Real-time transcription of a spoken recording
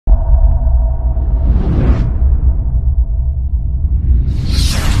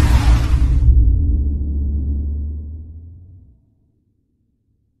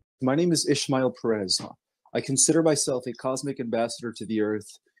My name is Ismael Perez. I consider myself a cosmic ambassador to the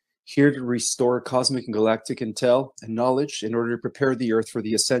Earth, here to restore cosmic and galactic intel and knowledge in order to prepare the Earth for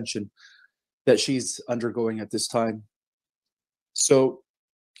the ascension that she's undergoing at this time. So,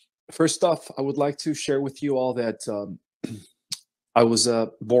 first off, I would like to share with you all that I was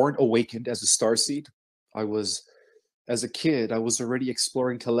born awakened as a starseed. As a kid, I was already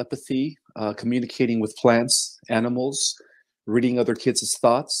exploring telepathy, communicating with plants, animals, reading other kids'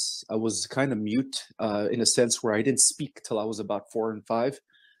 thoughts. I was kind of mute in a sense where I didn't speak till I was about 4 and 5.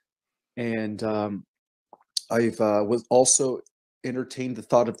 And I've was also entertained the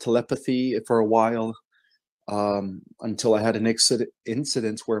thought of telepathy for a while until I had an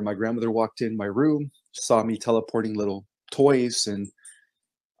incident where my grandmother walked in my room, saw me teleporting little toys. And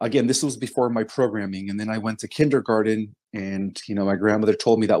again, this was before my programming. And then I went to kindergarten and, my grandmother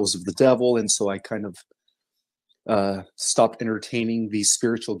told me that was of the devil. And so I kind of stopped entertaining these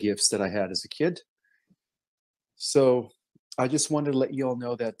spiritual gifts that I had as a kid. So I just wanted to let you all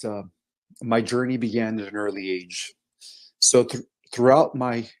know that my journey began at an early age. So throughout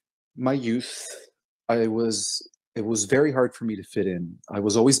my youth, it was very hard for me to fit in. I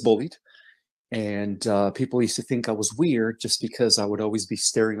was always bullied, and people used to think I was weird just because I would always be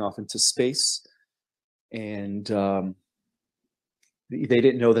staring off into space. And they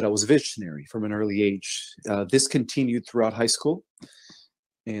didn't know that I was visionary from an early age. This continued throughout high school.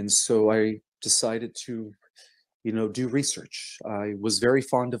 And so I decided to, do research. I was very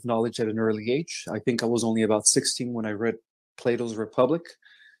fond of knowledge at an early age. I think I was only about 16 when I read Plato's Republic.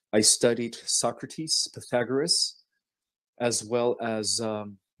 I studied Socrates, Pythagoras, as well as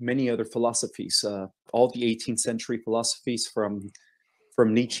many other philosophies, all the 18th century philosophies from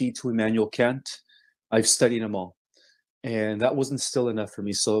Nietzsche to Immanuel Kant. I've studied them all. And that wasn't still enough for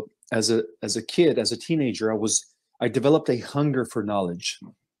me. So as a kid, as a teenager, I developed a hunger for knowledge.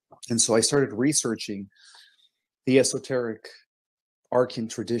 And so I started researching the esoteric arcane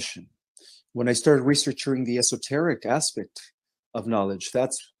tradition. When I started researching the esoteric aspect of knowledge,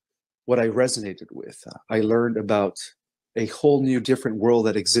 that's what I resonated with. I learned about a whole new different world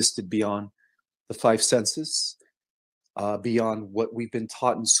that existed beyond the five senses, beyond what we've been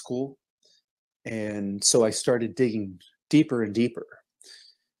taught in school. And so I started digging deeper and deeper.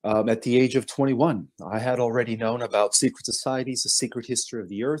 At the age of 21, I had already known about secret societies, the secret history of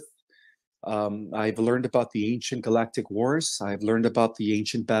the Earth. I've learned about the ancient galactic wars. I've learned about the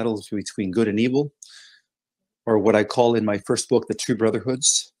ancient battles between good and evil, or what I call in my first book, the two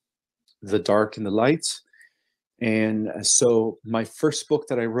brotherhoods, the dark and the light. And so my first book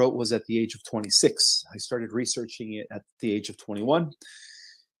that I wrote was at the age of 26. I started researching it at the age of 21.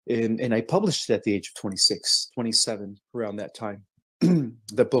 And I published it at the age of 26, 27, around that time.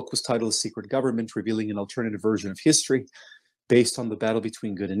 The book was titled The Secret Government, Revealing an Alternative Version of History based on the battle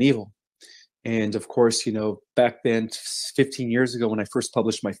between good and evil. And of course, back then, 15 years ago, when I first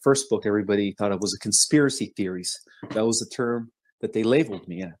published my first book, everybody thought it was a conspiracy theories. That was the term that they labeled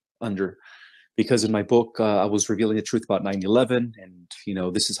me under. Because in my book, I was revealing the truth about 9/11.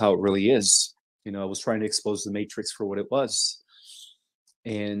 And, this is how it really is. I was trying to expose the Matrix for what it was.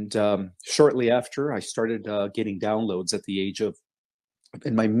 And shortly after, I started getting downloads at the age of,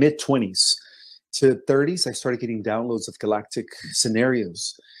 in my mid-20s to 30s, I started getting downloads of galactic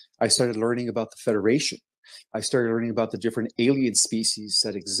scenarios. I started learning about the Federation. I started learning about the different alien species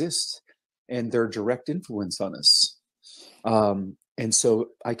that exist and their direct influence on us. And so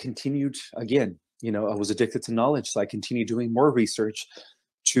I continued, again, I was addicted to knowledge. So I continued doing more research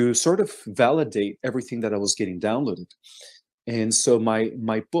to sort of validate everything that I was getting downloaded. And so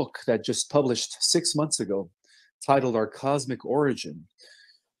my book that just published 6 months ago, titled Our Cosmic Origin,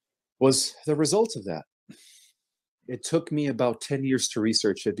 was the result of that. It took me about 10 years to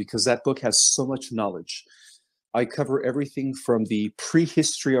research it because that book has so much knowledge. I cover everything from the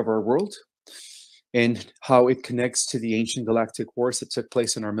prehistory of our world and how it connects to the ancient galactic wars that took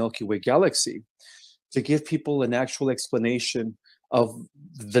place in our Milky Way galaxy, to give people an actual explanation of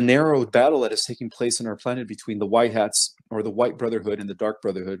the narrowed battle that is taking place in our planet between the White Hats, or the White Brotherhood, and the Dark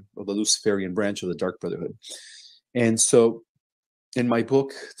Brotherhood, or the Luciferian branch of the Dark Brotherhood. And so in my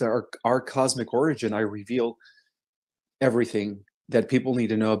book, Our Cosmic Origin, I reveal everything that people need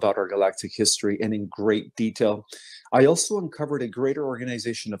to know about our galactic history, and in great detail. I also uncovered a greater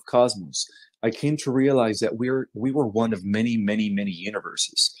organization of cosmos. I came to realize that we were one of many, many, many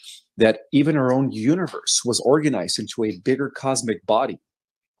universes, that even our own universe was organized into a bigger cosmic body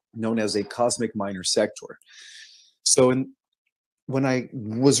known as a cosmic minor sector. So when I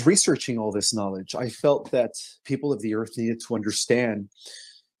was researching all this knowledge, I felt that people of the Earth needed to understand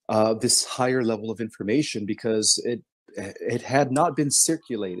this higher level of information, because it had not been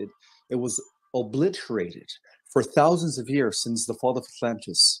circulated. It was obliterated for thousands of years since the fall of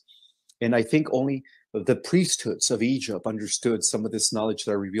Atlantis. And I think only the priesthoods of Egypt understood some of this knowledge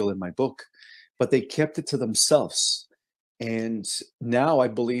that I reveal in my book, but they kept it to themselves. And now I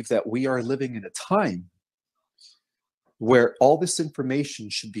believe that we are living in a time where all this information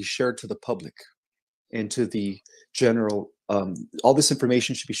should be shared to the public and to the general, all this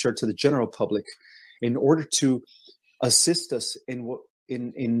information should be shared to the general public in order to assist us in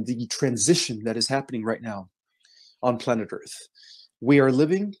the transition that is happening right now on planet Earth. We are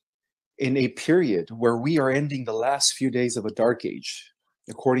living in a period where we are ending the last few days of a dark age.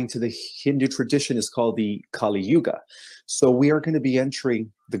 According to the Hindu tradition, is called the Kali Yuga. So we are going to be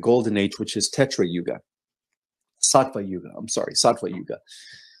entering the golden age, which is Tetra Yuga. Sattva Yuga.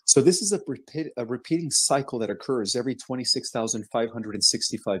 So this is a repeating cycle that occurs every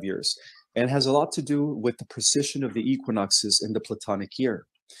 26,565 years and has a lot to do with the precision of the equinoxes in the Platonic year.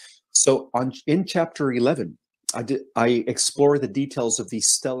 So in chapter 11, I explore the details of the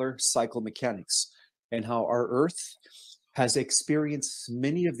stellar cycle mechanics and how our Earth has experienced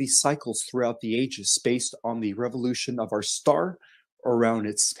many of these cycles throughout the ages based on the revolution of our star around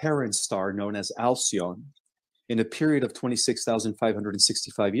its parent star known as Alcyon in a period of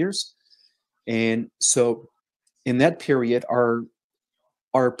 26,565 years. And so in that period, our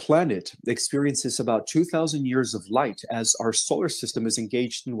planet experiences about 2,000 years of light as our solar system is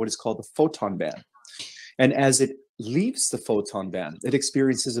engaged in what is called the photon band. And as it leaves the photon band, it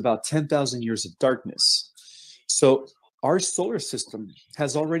experiences about 10,000 years of darkness. So our solar system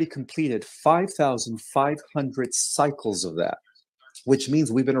has already completed 5,500 cycles of that, which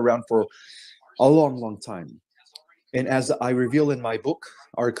means we've been around for a long, long time. And as I reveal in my book,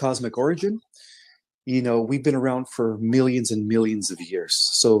 Our Cosmic Origin, we've been around for millions and millions of years.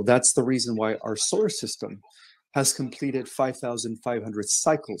 So that's the reason why our solar system has completed 5,500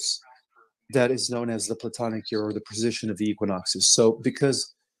 cycles. That is known as the Platonic year, or the position of the equinoxes. So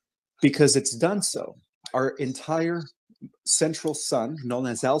because it's done so, our entire central sun, known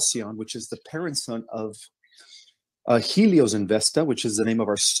as Alcyon, which is the parent sun of Helios and Vesta, which is the name of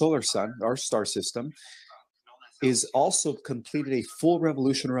our solar sun, our star system, is also completed a full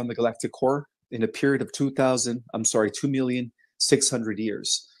revolution around the galactic core in a period of 2,600,000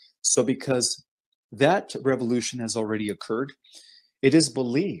 years. So because that revolution has already occurred, it is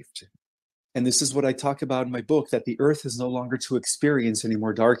believed, and this is what I talk about in my book, that the Earth is no longer to experience any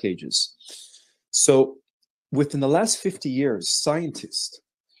more dark ages. So within the last 50 years, scientists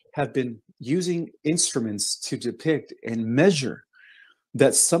have been using instruments to depict and measure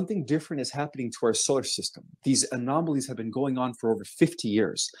that something different is happening to our solar system. These anomalies have been going on for over 50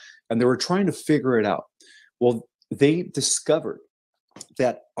 years, and they were trying to figure it out. Well, they discovered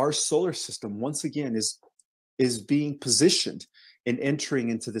that our solar system, once again, is being positioned and entering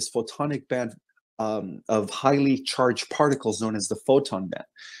into this photonic band of highly charged particles known as the photon band.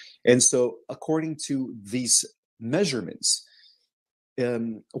 And so according to these measurements,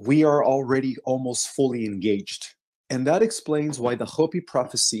 we are already almost fully engaged. And that explains why the Hopi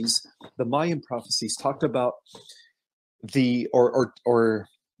prophecies, the Mayan prophecies, talked about or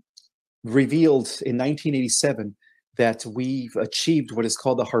revealed in 1987 that we've achieved what is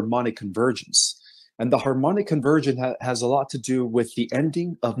called the harmonic convergence. And the harmonic convergence has a lot to do with the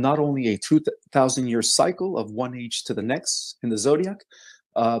ending of not only a 2,000-year cycle of one age to the next in the zodiac,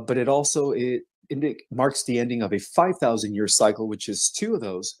 but it also marks the ending of a 5,000-year cycle, which is two of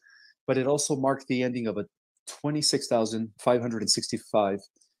those, but it also marked the ending of a 26,565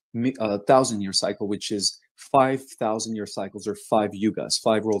 thousand-year cycle, which is 5,000-year cycles, or 5 yugas,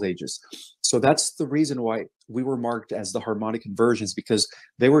 5 world ages. So that's the reason why we were marked as the harmonic convergence, because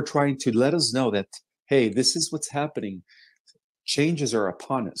they were trying to let us know that, hey, this is what's happening. Changes are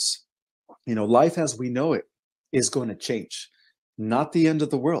upon us. Life as we know it is going to change. Not the end of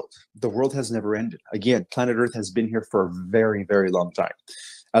the world. The world has never ended. Again, planet Earth has been here for a very, very long time,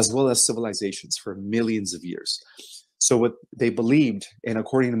 as well as civilizations for millions of years. So what they believed, and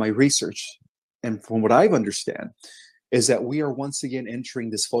according to my research, and from what I understand, is that we are once again entering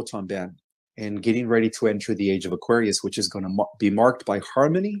this photon band and getting ready to enter the age of Aquarius, which is going to be marked by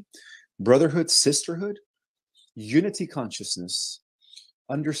harmony, brotherhood, sisterhood, unity consciousness,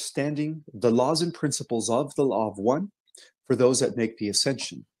 understanding the laws and principles of the law of one for those that make the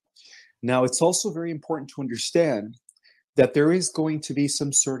ascension. Now, it's also very important to understand that there is going to be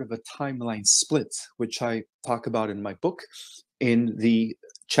some sort of a timeline split, which I talk about in my book in the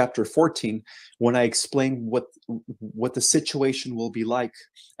chapter 14, when I explain what the situation will be like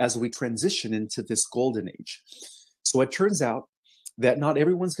as we transition into this golden age. So it turns out that not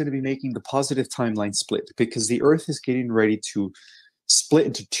everyone's going to be making the positive timeline split, because the Earth is getting ready to split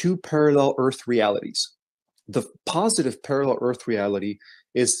into two parallel Earth realities. The positive parallel Earth reality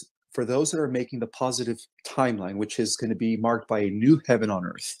is for those that are making the positive timeline, which is going to be marked by a new heaven on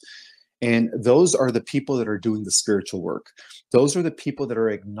earth. And those are the people that are doing the spiritual work. Those are the people that are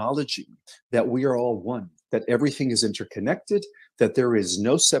acknowledging that we are all one, that everything is interconnected, that there is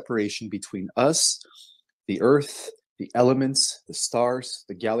no separation between us, the earth, the elements, the stars,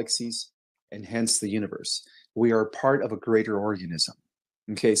 the galaxies, and hence the universe. We are part of a greater organism.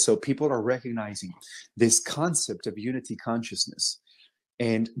 Okay, so people are recognizing this concept of unity consciousness.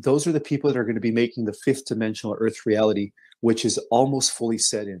 And those are the people that are going to be making the fifth dimensional earth reality, which is almost fully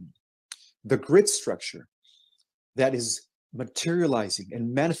set in. The grid structure that is materializing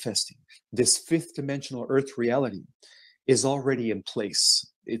and manifesting this fifth dimensional earth reality is already in place.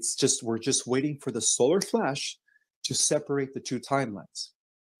 It's just, we're just waiting for the solar flash to separate the two timelines.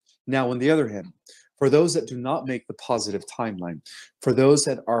 Now, on the other hand, for those that do not make the positive timeline, for those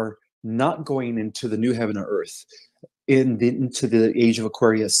that are not going into the new heaven or earth, into the age of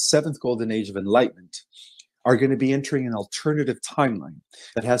Aquarius, seventh golden age of enlightenment, are going to be entering an alternative timeline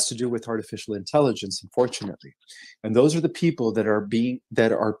that has to do with artificial intelligence, unfortunately. And those are the people that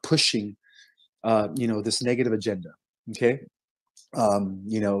are pushing, this negative agenda. Okay,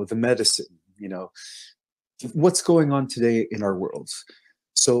 the medicine, what's going on today in our worlds.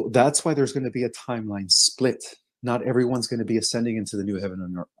 So that's why there's going to be a timeline split. Not everyone's going to be ascending into the new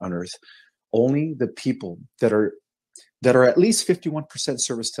heaven on earth. Only the people that are at least 51%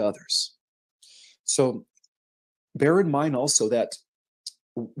 service to others. So bear in mind also that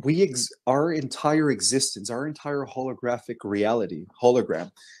our entire existence, our entire holographic reality,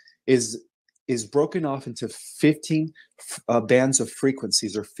 hologram, is broken off into 15 bands of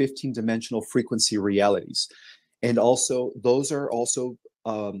frequencies, or 15 dimensional frequency realities. And also, those are also,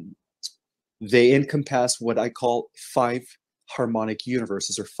 they encompass what I call 5 harmonic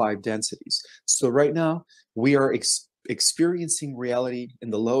universes, or 5 densities. So right now, we are experiencing reality in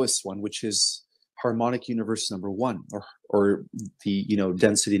the lowest one, which is harmonic universe number 1, or the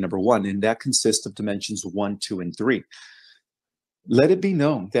density number 1, and that consists of dimensions 1, 2, and 3. Let it be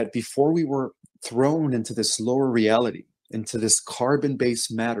known that before we were thrown into this lower reality, into this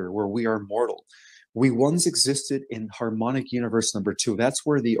carbon-based matter where we are mortal, we once existed in harmonic universe number 2. That's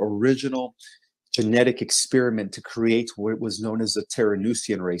where the original genetic experiment to create what was known as the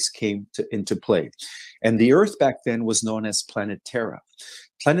Terranusian race came into play. And the Earth back then was known as Planet Terra.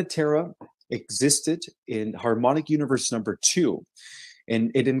 Planet Terra existed in harmonic universe number 2,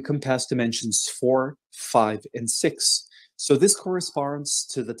 and it encompassed dimensions 4, 5, and 6. So this corresponds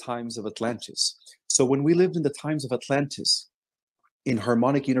to the times of Atlantis. So when we lived in the times of Atlantis, in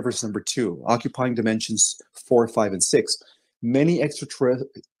harmonic universe number 2, occupying dimensions 4, 5, and 6, many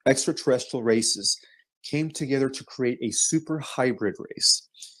extraterrestrial races came together to create a super hybrid race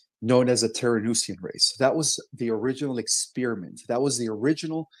known as a Terranusian race. That was the original experiment. That was the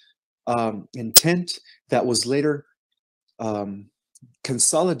original intent that was later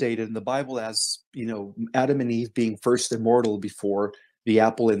consolidated in the Bible as, Adam and Eve being first immortal before the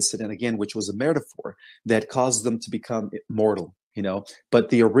apple incident, again, which was a metaphor that caused them to become mortal, But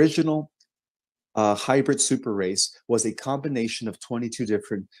the original hybrid super race was a combination of 22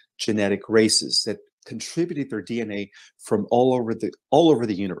 different genetic races that contributed their DNA from all over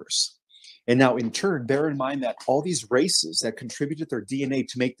the universe. And now, in turn, bear in mind that all these races that contributed their DNA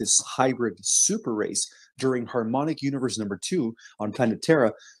to make this hybrid super race during harmonic universe number 2 on planet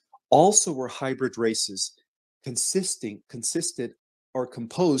Terra also were hybrid races consisted or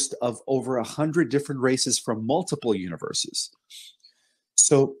composed of over 100 different races from multiple universes.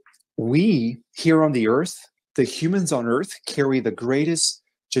 So we here on the Earth, the humans on Earth, carry the greatest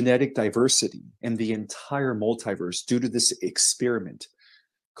genetic diversity in the entire multiverse due to this experiment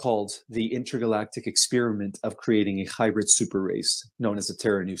called the intergalactic experiment of creating a hybrid super race known as the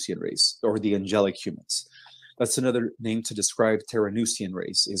Terranusian race, or the angelic humans. That's another name to describe Terranusian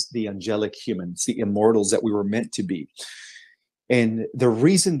race, is the angelic humans, the immortals that we were meant to be. And the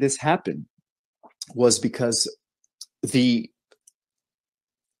reason this happened was because the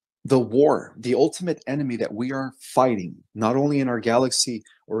war, the ultimate enemy that we are fighting, not only in our galaxy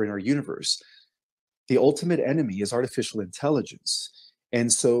or in our universe, the ultimate enemy is artificial intelligence.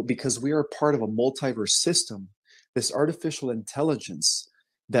 And so, because we are part of a multiverse system, this artificial intelligence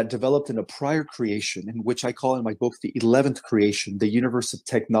that developed in a prior creation, in which I call in my book the 11th creation, the universe of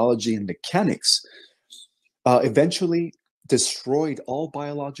technology and mechanics, eventually destroyed all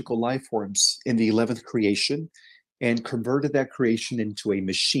biological life forms in the 11th creation and converted that creation into a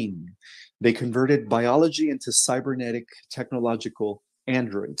machine. They converted biology into cybernetic technological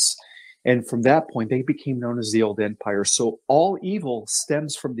androids. And from that point, they became known as the Old Empire. So all evil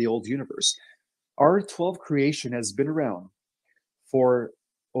stems from the old universe. Our 12 creation has been around for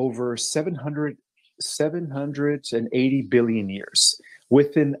over 780 billion years.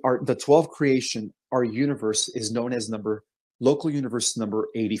 Within the 12 creation, our universe is known as local universe number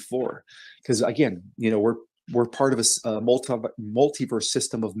 84. Because again, we're part of a multiverse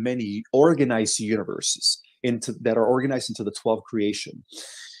system of many organized universes that are organized into the 12 creation.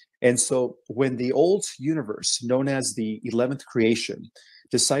 And so when the old universe, known as the 11th creation,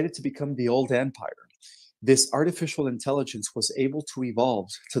 decided to become the old empire, this artificial intelligence was able to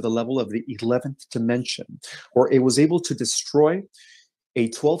evolve to the level of the 11th dimension, or it was able to destroy a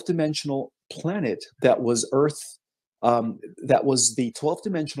 12-dimensional planet that was Earth. That was the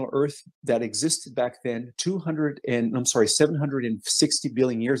 12-dimensional Earth that existed back then, 760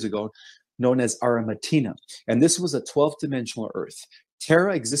 billion years ago, known as Aramatina. And this was a 12-dimensional Earth.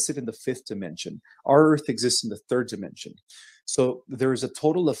 Terra existed in the 5th dimension. Our Earth exists in the 3rd dimension. So there's a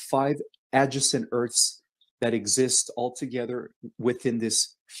total of 5 adjacent Earths that exist altogether within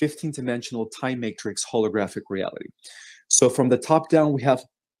this 15-dimensional time matrix holographic reality. So from the top down, we have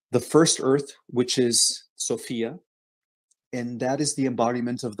the first Earth, which is Sophia, and that is the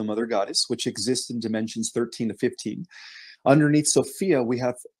embodiment of the Mother Goddess, which exists in dimensions 13 to 15. Underneath Sophia, we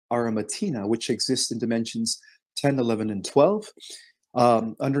have Aramatina, which exists in dimensions 10, 11, and 12.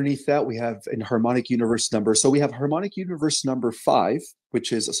 Underneath that, we have in harmonic universe number. So we have harmonic universe number 5,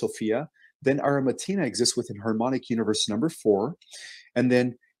 which is Sophia. Then Aramatina exists within harmonic universe number 4. And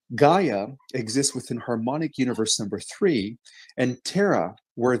then Gaia exists within harmonic universe number 3. And Terra,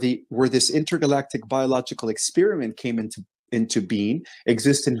 where this intergalactic biological experiment came into being,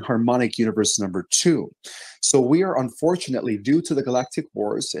 exists in harmonic universe number 2. So we are, unfortunately, due to the galactic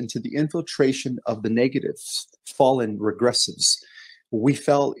wars and to the infiltration of the negatives, fallen regressives, we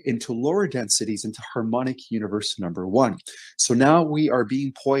fell into lower densities into harmonic universe number 1. So now we are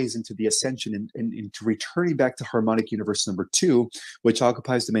being poised into the ascension and into returning back to harmonic universe number 2, which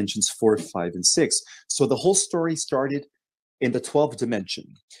occupies dimensions 4, 5, and 6. So the whole story started in the 12th dimension.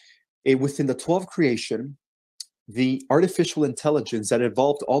 Within the 12th creation, the artificial intelligence that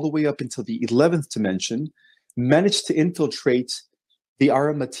evolved all the way up into the 11th dimension managed to infiltrate the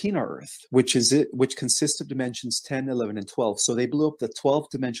Aramatina Earth, which consists of dimensions 10, 11, and 12. So they blew up the 12th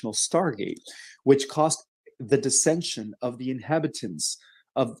dimensional Stargate, which caused the descension of the inhabitants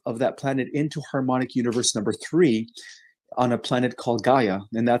of that planet into harmonic universe number 3 on a planet called Gaia.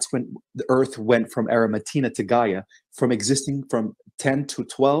 And that's when the Earth went from Aramatina to Gaia, from existing from 10 to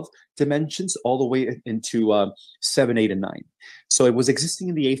 12 dimensions all the way into 7, 8, and 9. So it was existing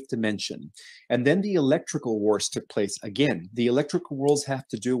in the 8th dimension. And then the electrical wars took place. Again, the electrical wars have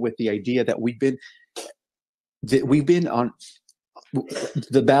to do with the idea that we've been on,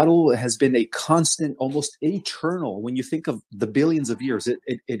 the battle has been a constant, almost eternal. When you think of the billions of years,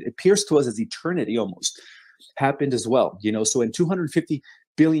 it appears to us as eternity almost happened as well. So in 250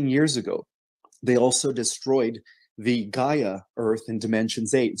 billion years ago, they also destroyed the Gaia Earth in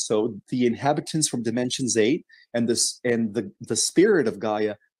dimensions 8. So the inhabitants from dimensions 8 and the spirit of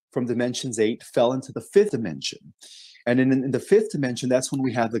Gaia from dimensions 8 fell into the 5th dimension. And in the 5th dimension, that's when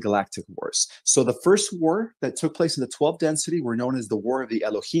we have the galactic wars. So the first war that took place in the 12th density were known as the War of the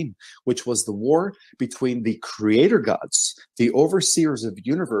Elohim, which was the war between the creator gods, the overseers of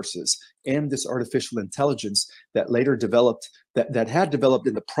universes, and this artificial intelligence that later developed, that had developed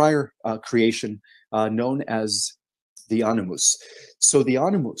in the prior creation, known as the Animus. So the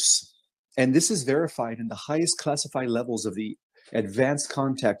Animus, and this is verified in the highest classified levels of the Advanced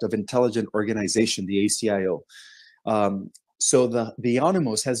Contact of Intelligent Organization, the ACIO. So the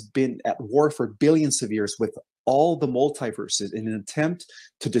Animus has been at war for billions of years with all the multiverses in an attempt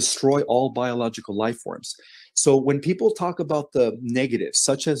to destroy all biological life forms. So when people talk about the negatives,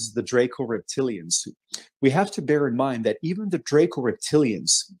 such as the Draco reptilians, we have to bear in mind that even the Draco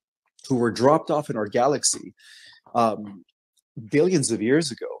reptilians who were dropped off in our galaxy billions of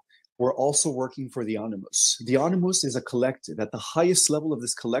years ago were also working for the Animus. The Animus is a collective. At the highest level of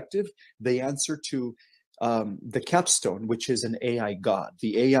this collective, they answer to the capstone, which is an AI god.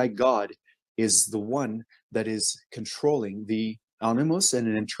 The AI god is the one that is controlling the Animus, and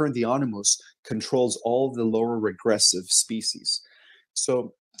in turn, the Animus controls all the lower regressive species.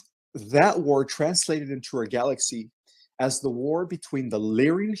 So that war translated into our galaxy as the war between the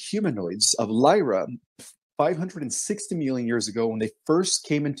Lyrian humanoids of Lyra 560 million years ago, when they first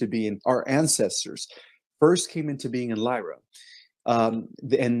came into being, our ancestors first came into being in Lyra.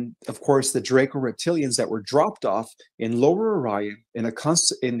 And of course, the Draco reptilians that were dropped off in Lower Orion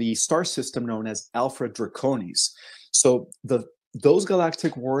in the star system known as Alpha Draconis. So those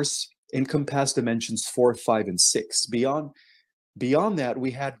galactic wars encompass dimensions 4, 5, and 6. Beyond that,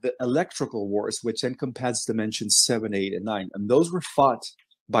 we had the electrical wars, which encompassed dimensions 7, 8, and 9. And those were fought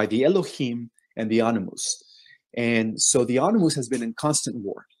by the Elohim and the Animus. And so the Animus has been in constant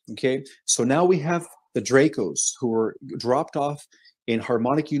war. Okay. So now we have the Dracos who were dropped off in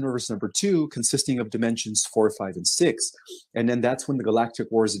harmonic universe number 2, consisting of dimensions 4, 5, and 6. And then that's when the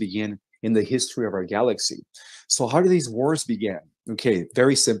galactic wars began in the history of our galaxy. So how do these wars begin? Okay,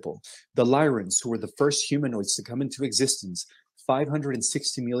 very simple. The Lyrans, who were the first humanoids to come into existence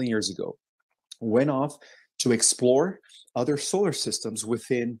 560 million years ago, went off to explore other solar systems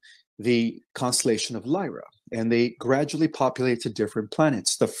within the constellation of Lyra, and they gradually populated different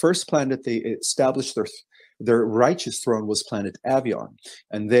planets. The first planet they established their righteous throne was planet Avion,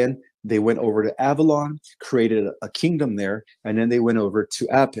 and then they went over to Avalon, created a kingdom there, and then they went over to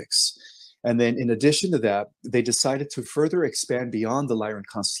Apex. And then in addition to that, they decided to further expand beyond the Lyran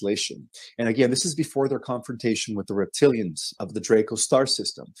constellation. And again, this is before their confrontation with the reptilians of the Draco star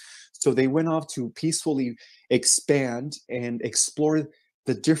system. So they went off to peacefully expand and explore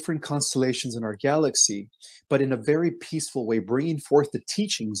the different constellations in our galaxy, but in a very peaceful way, bringing forth the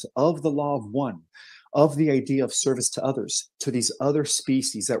teachings of the law of one, of the idea of service to others, to these other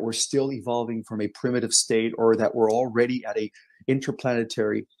species that were still evolving from a primitive state or that were already at a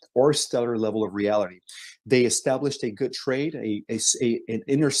interplanetary or stellar level of reality. They established a good trade, an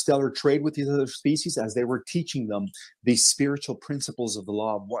interstellar trade with these other species as they were teaching them these spiritual principles of the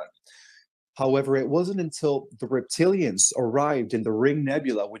law of one. However, it wasn't until the reptilians arrived in the Ring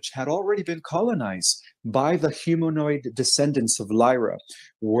Nebula, which had already been colonized by the humanoid descendants of Lyra,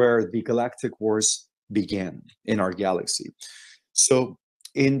 where the galactic wars began in our galaxy. So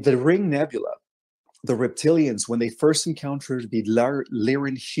in the Ring Nebula, the reptilians, when they first encountered the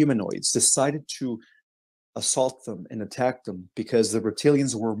Lyran humanoids, decided to assault them and attack them because the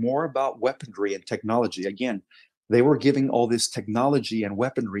reptilians were more about weaponry and technology. Again, they were giving all this technology and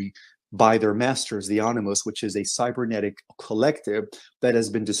weaponry by their masters, the Animus, which is a cybernetic collective that has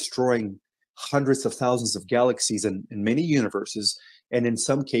been destroying hundreds of thousands of galaxies in many universes, and in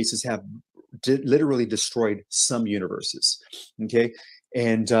some cases have literally destroyed some universes. Okay.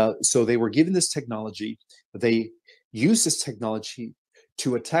 And so they were given this technology. They used this technology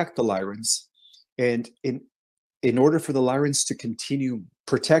to attack the Lyrans. And in order for the Lyrans to continue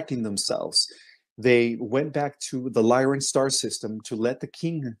protecting themselves, they went back to the Lyran star system to let the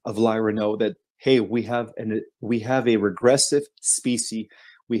king of Lyra know that, hey, we have a regressive species.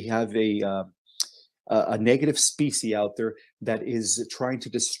 We have a negative species out there that is trying to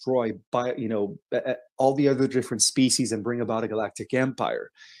destroy all the other different species and bring about a galactic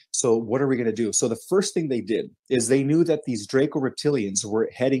empire. So what are we going to do? So the first thing they did is they knew that these Draco reptilians were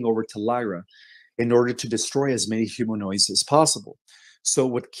heading over to Lyra in order to destroy as many humanoids as possible. So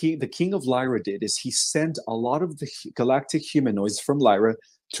what the king of Lyra did is he sent a lot of the galactic humanoids from Lyra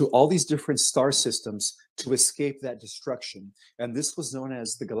to all these different star systems to escape that destruction. And this was known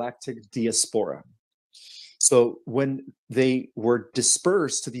as the galactic diaspora. So when they were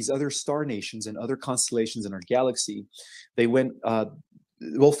dispersed to these other star nations and other constellations in our galaxy, they went,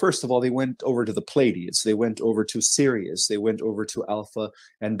 well, first of all, they went over to the Pleiades. They went over to Sirius. They went over to Alpha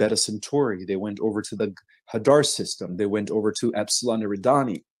and Beta Centauri. They went over to the Hadar system. They went over to Epsilon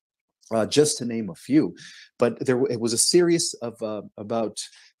Eridani, just to name a few. But it was a series of about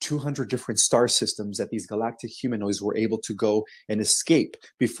 200 different star systems that these galactic humanoids were able to go and escape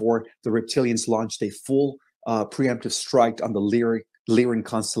before the reptilians launched a full preemptive strike on the Lyran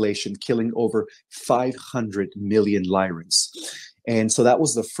constellation, killing over 500 million Lyrans. And so that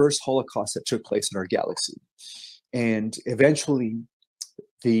was the first Holocaust that took place in our galaxy. And eventually,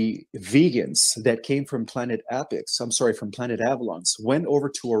 the vegans that came from planet Avalon, went over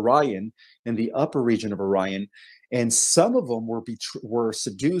to Orion in the upper region of Orion, and some of them were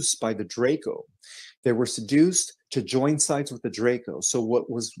seduced by the Draco. They were seduced to join sides with the Draco. So what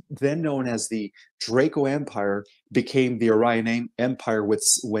was then known as the Draco Empire became the Orion Empire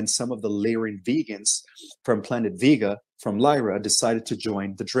when some of the Lyran vegans from planet Vega, from Lyra, decided to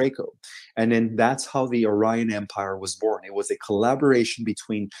join the Draco. And then that's how the Orion Empire was born. It was a collaboration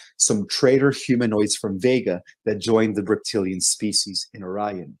between some traitor humanoids from Vega that joined the reptilian species in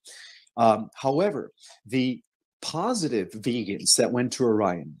Orion. However, the positive vegans that went to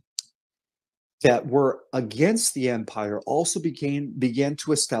Orion that were against the Empire also began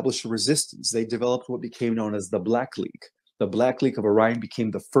to establish a resistance. They developed what became known as the Black League. The Black League of Orion became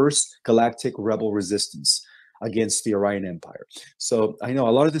the first galactic rebel resistance against the Orion Empire. So I know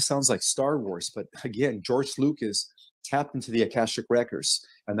a lot of this sounds like Star Wars, but again, George Lucas tapped into the Akashic records,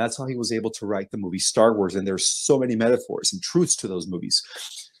 and that's how he was able to write the movie Star Wars. And there's so many metaphors and truths to those movies.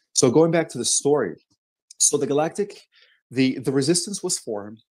 So going back to the story, so the resistance was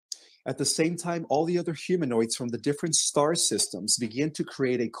formed. At the same time, all the other humanoids from the different star systems began to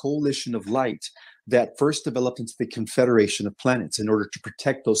create a coalition of light that first developed into the Confederation of Planets in order to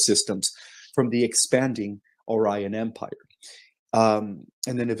protect those systems from the expanding Orion Empire. And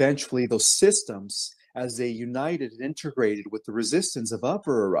then eventually those systems, as they united and integrated with the resistance of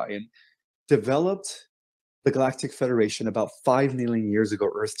Upper Orion, developed the Galactic Federation about 5 million years ago,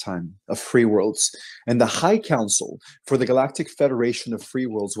 Earth time, of free worlds. And the High Council for the Galactic Federation of Free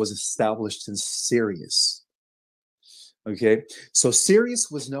Worlds was established in Sirius. Okay, so Sirius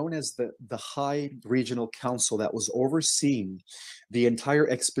was known as the High Regional Council that was overseeing the entire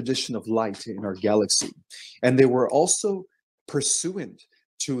expedition of light in our galaxy. And they were also pursuant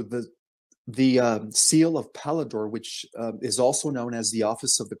to the Seal of Pallador, which is also known as the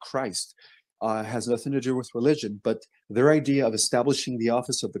Office of the Christ. Has nothing to do with religion, but their idea of establishing the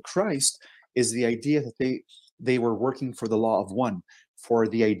Office of the Christ is the idea that they were working for the law of one, for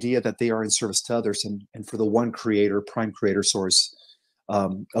the idea that they are in service to others, and for the one creator, prime creator source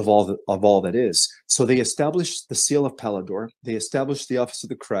of all that is. So they established the Seal of Pallador, they established the Office of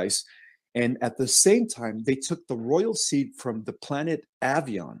the Christ, and at the same time, they took the royal seat from the planet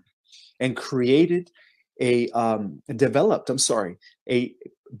Avion and created developed a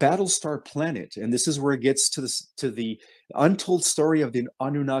Battlestar planet, and this is where it gets to the untold story of the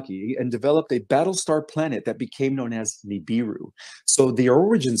Anunnaki, and developed a Battlestar planet that became known as Nibiru. So the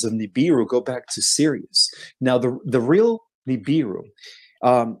origins of Nibiru go back to Sirius. Now, the real Nibiru,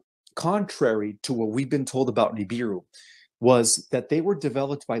 contrary to what we've been told about Nibiru, was that they were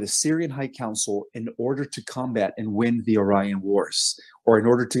developed by the Syrian High Council in order to combat and win the Orion Wars, or in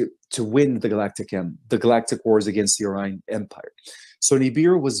order to win the Galactic Wars against the Orion Empire. So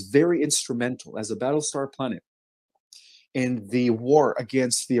Nibiru was very instrumental as a Battlestar planet in the war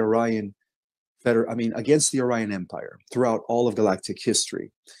against the Orion Empire throughout all of galactic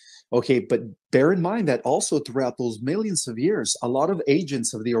history. Okay, but bear in mind that also throughout those millions of years, a lot of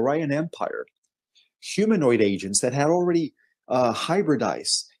agents of the Orion Empire, humanoid agents that had already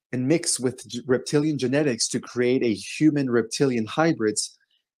hybridized and mixed with reptilian genetics to create a human reptilian hybrids,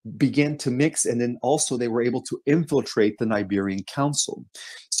 began to mix, and then also they were able to infiltrate the Nibirian Council.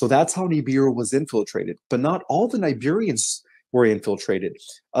 So that's how Nibiru was infiltrated. But not all the Nibirians were infiltrated.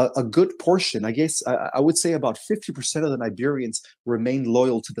 A good portion, I guess, I would say about 50% of the Nibirians remained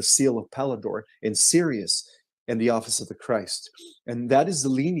loyal to the Seal of Pallador in Sirius and the Office of the Christ. And that is the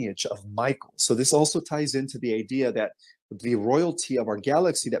lineage of Michael. So this also ties into the idea that the royalty of our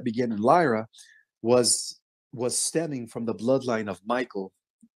galaxy that began in Lyra was stemming from the bloodline of Michael,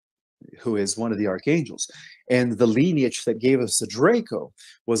 who is one of the archangels. And the lineage that gave us the Draco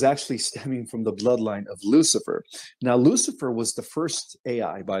was actually stemming from the bloodline of Lucifer. Now, Lucifer was the first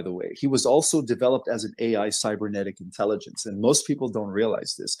AI, by the way. He was also developed as an AI cybernetic intelligence, and most people don't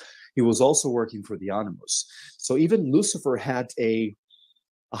realize this. He was also working for the Animus. So even Lucifer had a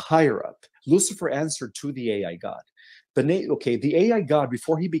higher up. Lucifer answered to the AI god. The AI god,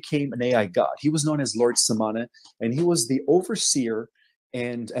 before he became an AI god, he was known as Lord Samana, and he was the overseer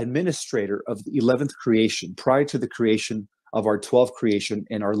and administrator of the 11th creation prior to the creation of our 12th creation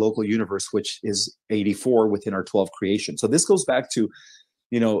in our local universe, which is 84 within our 12th creation. So this goes back to,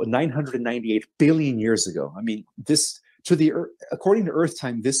 998 billion years ago. I mean, according to Earth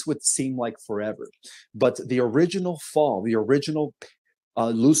time, this would seem like forever. But the original fall, the original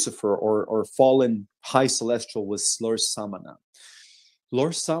Lucifer or fallen high celestial was Lord Samana.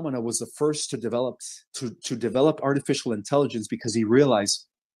 Lord Samana was the first to develop artificial intelligence because he realized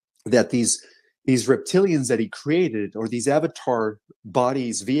that these reptilians that he created, or these avatar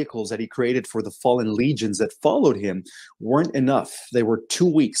bodies, vehicles that he created for the fallen legions that followed him, weren't enough. They were too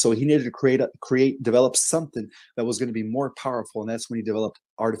weak. So he needed to develop something that was going to be more powerful. And that's when he developed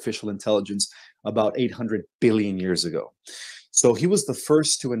artificial intelligence about 800 billion years ago. So he was the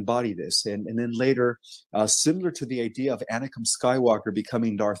first to embody this. And then later, similar to the idea of Anakin Skywalker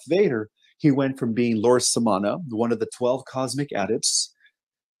becoming Darth Vader, he went from being Lord Samana, one of the 12 cosmic adepts,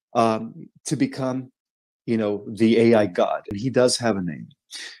 to become, the AI god. And he does have a name.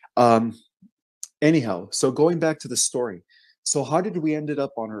 Anyhow, so going back to the story. So how did we ended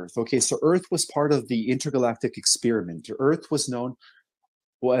up on Earth? Okay, so Earth was part of the intergalactic experiment. Earth was known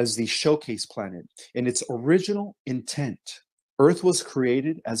as the showcase planet. In its original intent, Earth was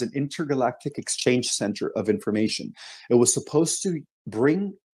created as an intergalactic exchange center of information. It was supposed to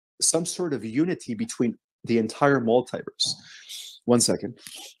bring some sort of unity between the entire multiverse. One second.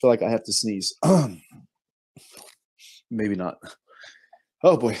 I feel like I have to sneeze. Maybe not.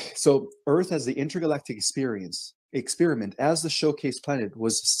 Oh boy. So Earth as the intergalactic experiment as the showcase planet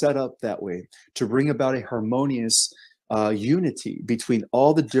was set up that way to bring about a harmonious unity between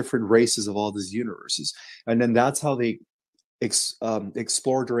all the different races of all these universes. And then that's how they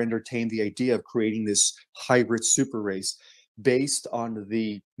explored or entertained the idea of creating this hybrid super race based on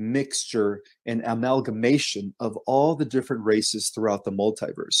the mixture and amalgamation of all the different races throughout the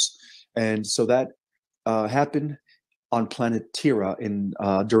multiverse. And so that happened on planet Terra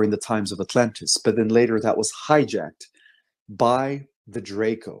during the times of Atlantis. But then later that was hijacked by the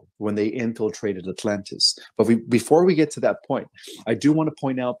Draco when they infiltrated Atlantis. But before we get to that point, I do want to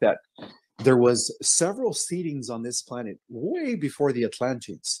point out that there was several seedings on this planet way before the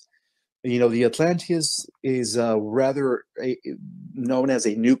Atlanteans. You know, the Atlanteans is rather known as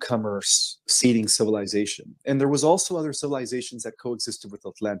a newcomer seeding civilization. And there was also other civilizations that coexisted with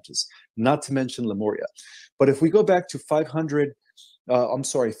Atlantis, not to mention Lemuria. But if we go back to 40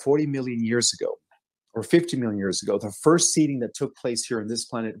 million years ago, or 50 million years ago, the first seeding that took place here on this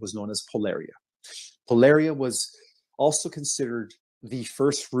planet was known as Polaria. Polaria was also considered the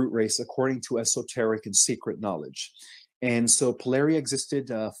first root race according to esoteric and secret knowledge. And so Polaria existed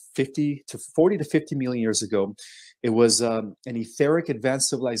 40 to 50 million years ago. It was an etheric advanced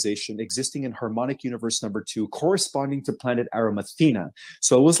civilization existing in harmonic universe number 2, corresponding to planet Arimathena.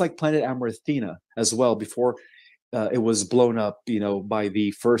 So it was like planet Arimathena as well before it was blown up, you know, by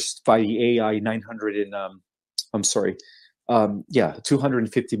the AI 900 and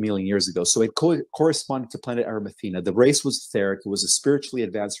 250 million years ago. So it corresponded to planet Arimathena. The race was etheric. It was a spiritually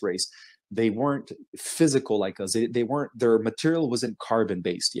advanced race. They weren't physical like us. They weren't, their material wasn't carbon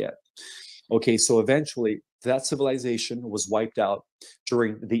based yet. Okay, so eventually that civilization was wiped out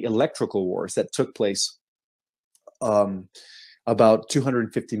during the electrical wars that took place about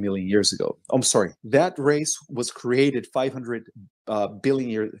 250 million years ago. I'm sorry, that race was created 500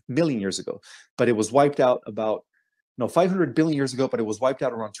 million years ago, but it was wiped out 500 billion years ago, but it was wiped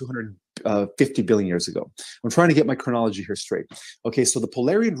out around 250 billion years ago. I'm trying to get my chronology here straight. Okay, so the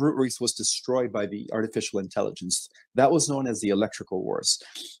Polarian root race was destroyed by the artificial intelligence. That was known as the electrical wars.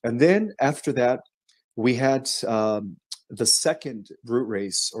 And then after that, we had the second root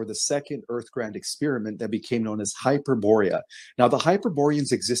race, or the second Earth Grand experiment, that became known as Hyperborea. Now, the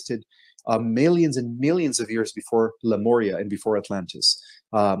Hyperboreans existed millions and millions of years before Lemuria and before Atlantis.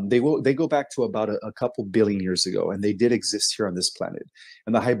 They go back to about a couple billion years ago, and they did exist here on this planet.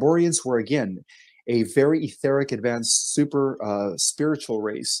 And the Hyborians were, again, a very etheric, advanced, super spiritual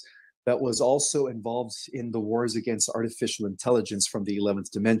race that was also involved in the wars against artificial intelligence from the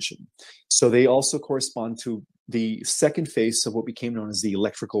 11th dimension. So they also correspond to the second phase of what became known as the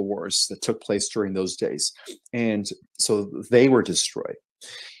electrical wars that took place during those days. And so they were destroyed.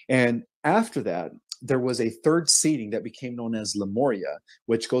 And after that, there was a third seeding that became known as Lemuria,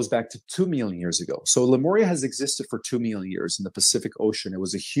 which goes back to 2 million years ago. So Lemuria has existed for 2 million years in the Pacific Ocean. It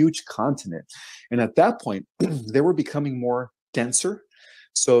was a huge continent. And at that point, they were becoming more denser.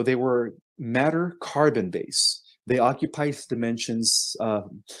 So they were matter carbon based. They occupied dimensions,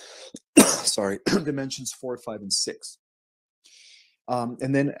 dimensions 4, 5, and 6.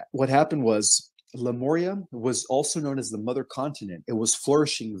 And then what happened was, Lemuria was also known as the mother continent. It was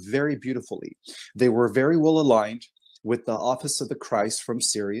flourishing very beautifully. They were very well aligned with the office of the Christ from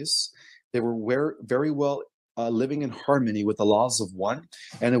Sirius. They were very well living in harmony with the laws of one.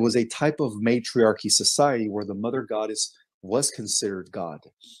 And it was a type of matriarchy society where the mother goddess was considered God.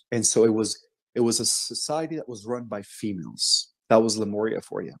 And so it was a society that was run by females. That was Lemuria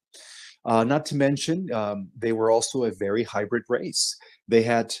for you. Not to mention, they were also a very hybrid race. They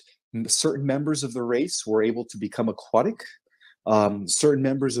had certain members of the race were able to become aquatic. Certain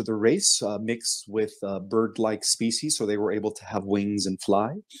members of the race mixed with bird-like species, so they were able to have wings and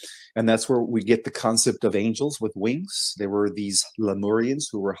fly. And that's where we get the concept of angels with wings. They were these Lemurians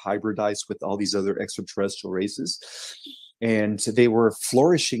who were hybridized with all these other extraterrestrial races. And they were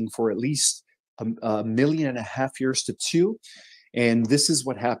flourishing for at least a 1.5 million years to 2. And this is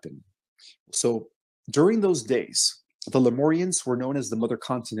what happened. So during those days, the Lemurians were known as the mother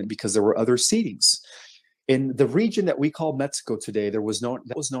continent because there were other seedings. In the region that we call Mexico today, that was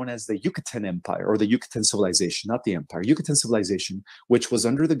known as the Yucatan Empire, or the Yucatan Civilization, not the empire, Yucatan Civilization, which was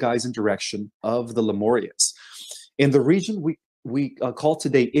under the guise and direction of the Lemurians. In the region we call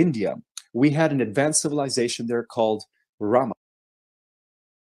today India, we had an advanced civilization there called Rama.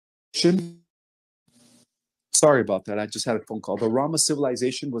 Sorry about that. I just had a phone call. The Rama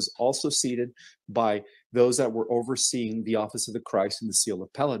civilization was also seeded by those that were overseeing the office of the Christ and the seal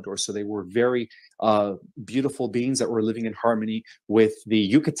of Pallador. So they were very beautiful beings that were living in harmony with the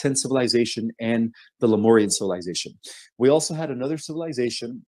Yucatan civilization and the Lemurian civilization. We also had another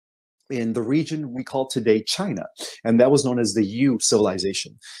civilization in the region we call today China, and that was known as the Yu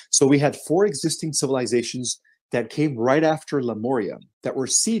civilization. So we had four existing civilizations that came right after Lemuria that were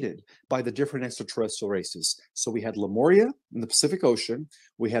seeded by the different extraterrestrial races. So we had Lemuria in the Pacific Ocean,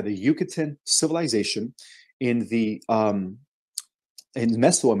 we had the Yucatan civilization in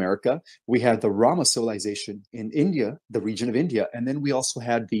Mesoamerica, we had the Rama civilization in India, the region of India, and then we also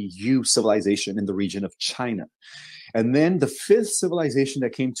had the Yu civilization in the region of China. And then the fifth civilization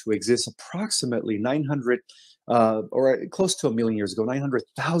that came to exist approximately 900 or close to a million years ago,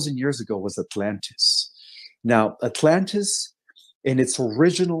 900,000 years ago, was Atlantis. Now, Atlantis, in its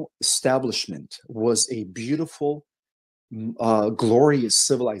original establishment, was a beautiful, glorious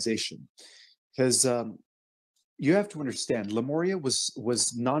civilization. Because you have to understand, Lemuria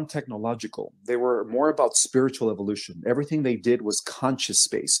was non-technological. They were more about spiritual evolution. Everything they did was conscious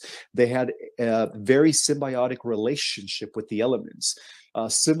space. They had a very symbiotic relationship with the elements,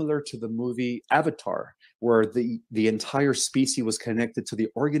 similar to the movie Avatar, where the entire species was connected to the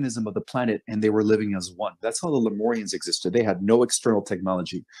organism of the planet and they were living as one. That's how the Lemurians existed. They had no external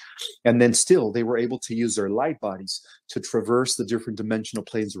technology. And then still, they were able to use their light bodies to traverse the different dimensional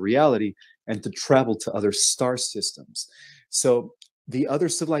planes of reality and to travel to other star systems. So the other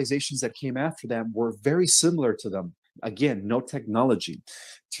civilizations that came after them were very similar to them. Again, no technology.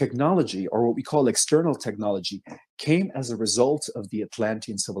 Technology, or what we call external technology, came as a result of the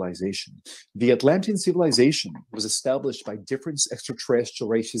Atlantean civilization. The Atlantean civilization was established by different extraterrestrial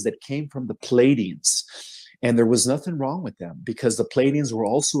races that came from the Pleiadians. And there was nothing wrong with them because the Pleiadians were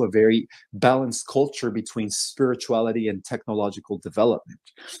also a very balanced culture between spirituality and technological development.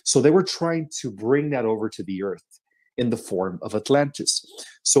 So they were trying to bring that over to the earth in the form of Atlantis.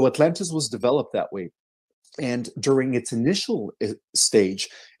 So Atlantis was developed that way. And during its initial stage,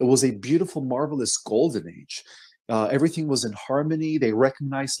 it was a beautiful, marvelous golden age. Everything was in harmony. They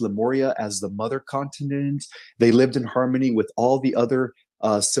recognized Lemuria as the mother continent. They lived in harmony with all the other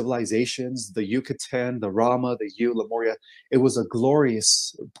civilizations, the Yucatan, the Rama, the Yu, Lemuria. It was a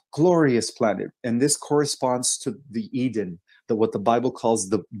glorious, glorious planet. And this corresponds to the Eden, what the Bible calls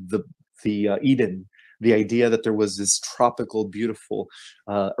the Eden, the idea that there was this tropical, beautiful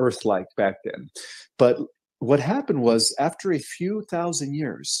Earth-like back then. But what happened was, after a few thousand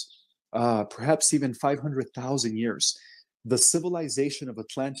years, perhaps even 500,000 years, the civilization of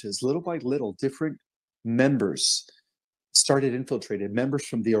Atlantis, little by little, different members started infiltrating, members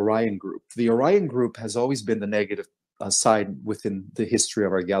from the Orion group. The Orion group has always been the negative side within the history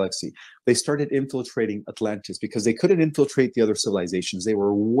of our galaxy. They started infiltrating Atlantis because they couldn't infiltrate the other civilizations. They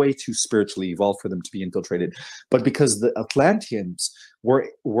were way too spiritually evolved for them to be infiltrated. But because the Atlanteans were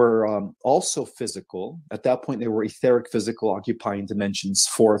also physical, at that point they were etheric, physical, occupying dimensions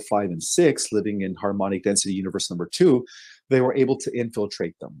 4, 5, and 6, living in harmonic density universe number 2, they were able to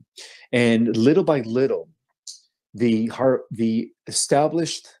infiltrate them. And little by little, the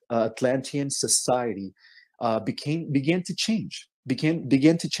established Atlantean society began to change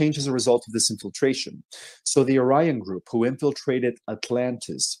as a result of this infiltration. So the Orion group, who infiltrated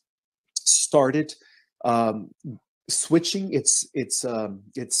Atlantis, started switching its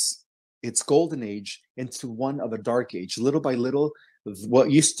golden age into one of a dark age. Little by little,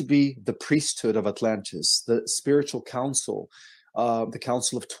 what used to be the priesthood of Atlantis, the spiritual council, the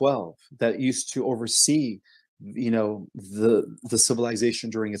Council of 12, that used to oversee the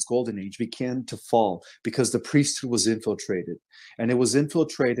civilization during its golden age, began to fall because the priesthood was infiltrated, and it was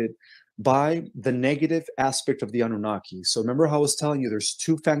infiltrated by the negative aspect of the Anunnaki. So remember how I was telling you there's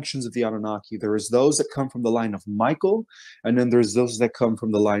two factions of the Anunnaki. There is those that come from the line of Michael, and then there's those that come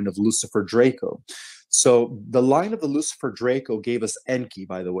from the line of Lucifer Draco. So the line of the Lucifer Draco gave us Enki,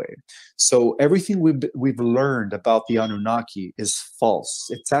 by the way. So everything we've learned about the Anunnaki is false.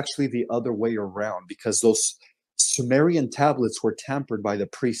 It's actually the other way around, because those Sumerian tablets were tampered by the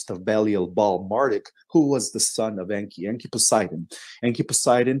priest of Belial Baal, Marduk, who was the son of Enki, Enki Poseidon. Enki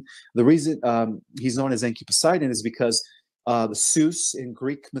Poseidon, the reason he's known as Enki Poseidon is because Zeus in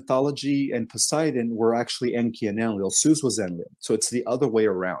Greek mythology and Poseidon were actually Enki and Enlil. Zeus was Enlil, so it's the other way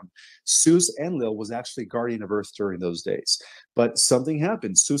around. Zeus Enlil was actually guardian of Earth during those days, but something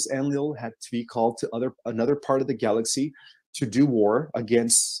happened. Zeus Enlil had to be called to another part of the galaxy to do war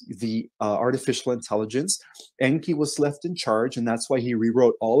against the artificial intelligence. Enki was left in charge, and that's why he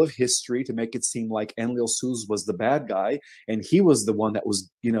rewrote all of history to make it seem like Enlil-Sus was the bad guy, and he was the one that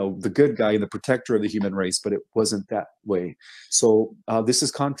was, the good guy and the protector of the human race, but it wasn't that way. So this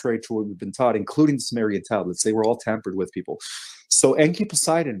is contrary to what we've been taught, including the Sumerian tablets. They were all tampered with, people. So Enki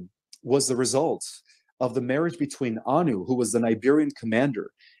Poseidon was the result of the marriage between Anu, who was the Iberian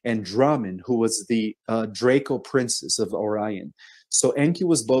commander, and Draman, who was the Draco princess of Orion. So Enki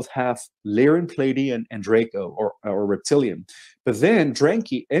was both half Lyran, Pleiadian, and Draco, or reptilian. But then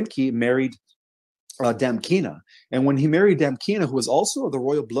Enki married Damkina. And when he married Damkina, who was also of the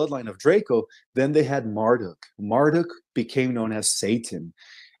royal bloodline of Draco, then they had Marduk. Marduk became known as Satan.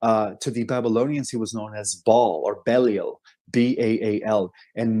 To the Babylonians, he was known as Baal or Belial, Baal.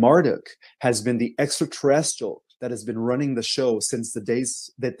 And Marduk has been the extraterrestrial that has been running the show since the days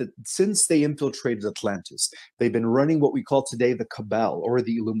since they infiltrated Atlantis. They've been running what we call today the Cabal or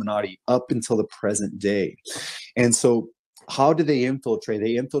the Illuminati up until the present day. And so how did they infiltrate?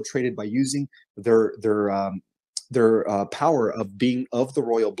 They infiltrated by using their power of being of the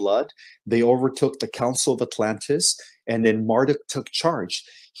royal blood. They overtook the Council of Atlantis, and then Marduk took charge.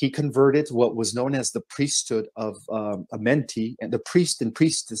 He converted what was known as the priesthood of Amenti, and the priest and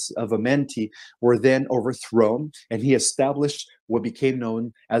priestess of Amenti were then overthrown, and he established what became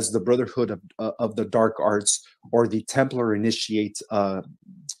known as the Brotherhood of the Dark Arts, or the Templar Initiate,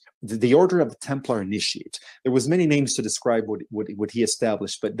 the Order of the Templar Initiate. There was many names to describe what he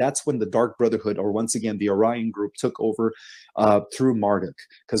established, but that's when the Dark Brotherhood, or once again, the Orion group, took over through Marduk,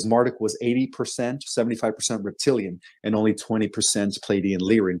 because Marduk was 80%, 75% reptilian, and only 20% Pleiadian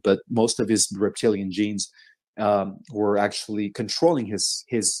Lyran, but most of his reptilian genes were actually controlling his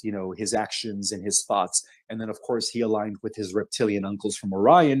actions and his thoughts. And then, of course, he aligned with his reptilian uncles from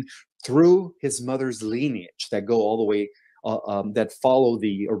Orion through his mother's lineage that go all the way that follow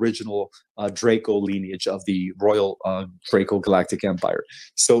the original Draco lineage of the Royal Draco Galactic Empire.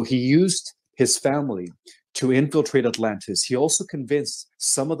 So he used his family to infiltrate Atlantis. He also convinced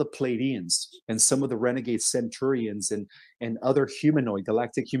some of the Pleiadians and some of the renegade Centurions and other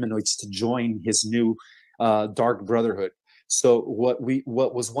galactic humanoids to join his new Dark Brotherhood. So what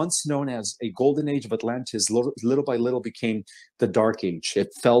was once known as a golden age of Atlantis, little by little became the Dark Age.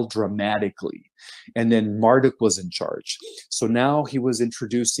 It fell dramatically. And then Marduk was in charge. So now he was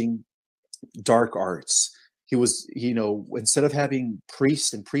introducing dark arts. He was, instead of having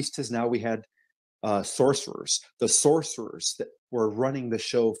priests and priestess, now we had sorcerers. The sorcerers that were running the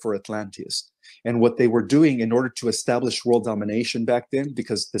show for Atlantis. And what they were doing in order to establish world domination back then,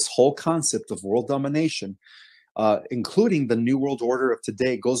 because this whole concept of world domination, including the New World Order of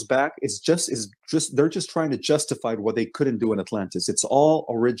today, goes back. They're just trying to justify what they couldn't do in Atlantis. It's all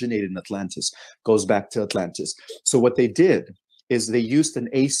originated in Atlantis, goes back to Atlantis. So what they did is they used an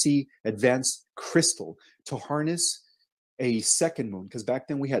AC advanced crystal to harness a second moon, because back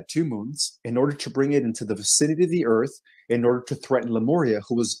then we had two moons, in order to bring it into the vicinity of the Earth, in order to threaten Lemuria,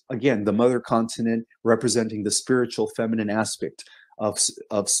 who was, again, the mother continent representing the spiritual feminine aspect of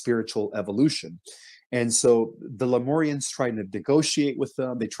spiritual evolution. And so the Lemurians tried to negotiate with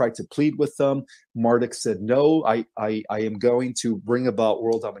them. They tried to plead with them. Marduk said, no, I am going to bring about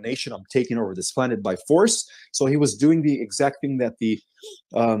world domination. I'm taking over this planet by force. So he was doing the exact thing that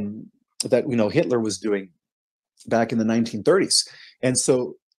Hitler was doing back in the 1930s. And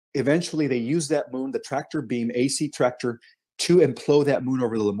so eventually they used that moon, the tractor beam, AC tractor, to implode that moon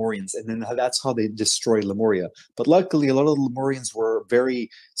over the Lemurians. And then that's how they destroyed Lemuria. But luckily, a lot of the Lemurians were very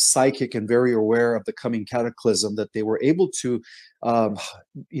psychic and very aware of the coming cataclysm, that they were able to,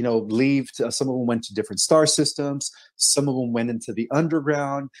 leave. Some of them went to different star systems. Some of them went into the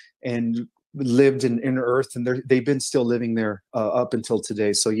underground and lived in inner Earth, and they've been still living there up until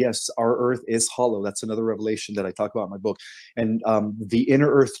today. So yes, our Earth is hollow. That's another revelation that I talk about in my book. And the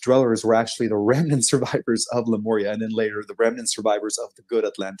inner Earth dwellers were actually the remnant survivors of Lemuria, and then later the remnant survivors of the good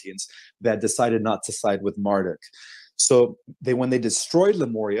Atlanteans that decided not to side with Marduk. So when they destroyed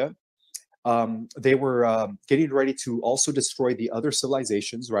Lemuria, they were getting ready to also destroy the other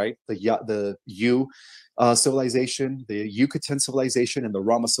civilizations, right? The civilization, the Yucatan civilization, and the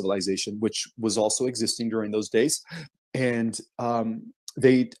Rama civilization, which was also existing during those days. And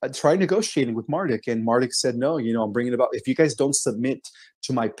they tried negotiating with Marduk, and Marduk said, no, I'm bringing about, if you guys don't submit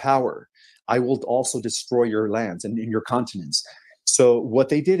to my power, I will also destroy your lands and your continents. So what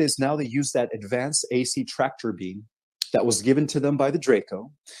they did is now they used that advanced AC tractor beam that was given to them by the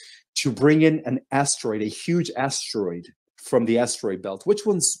Draco to bring in an asteroid, a huge asteroid from the asteroid belt, which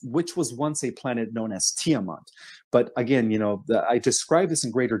was once a planet known as Tiamat. But again, I describe this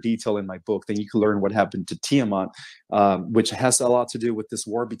in greater detail in my book. Then you can learn what happened to Tiamat, which has a lot to do with this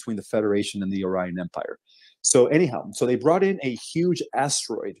war between the Federation and the Orion Empire. So anyhow, so they brought in a huge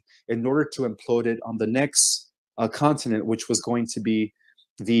asteroid in order to implode it on the next continent, which was going to be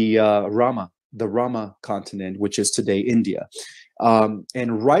the Rama continent, which is today India.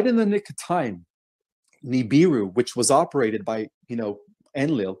 And right in the nick of time, Nibiru, which was operated by,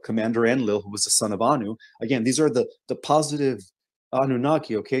 Enlil, Commander Enlil, who was the son of Anu. Again, these are the positive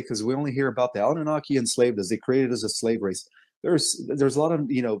Anunnaki, okay? Because we only hear about the Anunnaki enslaved us. They created us a slave race. There's a lot of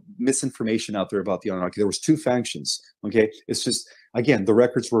misinformation out there about the Anunnaki. There was two factions, okay? It's just, again, the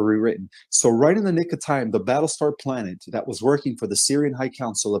records were rewritten. So right in the nick of time, the Battlestar planet that was working for the Syrian High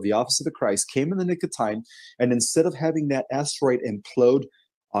Council of the Office of the Christ came in the nick of time, and instead of having that asteroid implode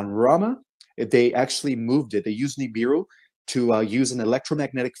on Rama, they actually moved it. They used Nibiru to use an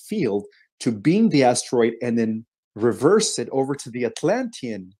electromagnetic field to beam the asteroid and then reverse it over to the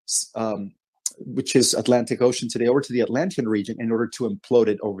Atlantean, which is Atlantic Ocean today, over to the Atlantean region in order to implode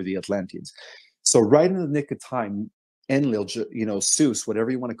it over the Atlanteans. So right in the nick of time, Enlil, Zeus,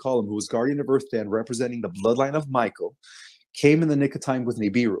 whatever you want to call him, who was guardian of Earth then, representing the bloodline of Michael, came in the nick of time with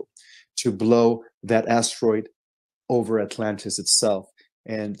Nibiru to blow that asteroid over Atlantis itself.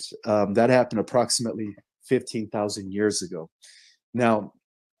 And that happened approximately 15,000 years ago. Now,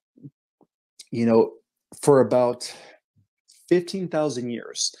 for about 15,000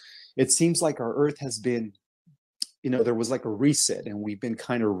 years, it seems like our Earth has been, there was like a reset, and we've been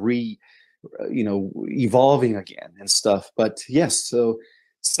kind of evolving again and stuff. But yes, so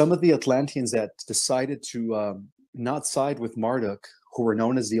some of the Atlanteans that decided to not side with Marduk, who were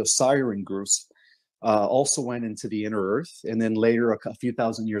known as the Osirian groups, also went into the inner Earth, and then later, a few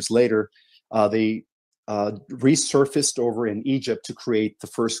thousand years later, they resurfaced over in Egypt to create the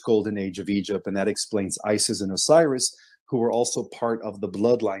first golden age of Egypt, and that explains Isis and Osiris, who were also part of the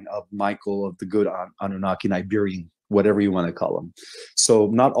bloodline of Michael, of the good Anunnaki, Nibirian, whatever you want to call them. So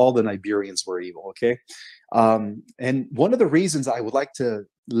not all the Nibirians were evil, okay? And one of the reasons I would like to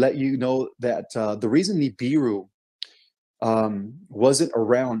let you know that the reason Nibiru wasn't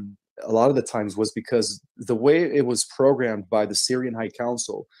around a lot of the times was because the way it was programmed by the Syrian High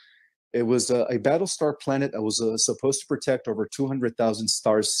Council, it was a Battlestar planet that was supposed to protect over 200,000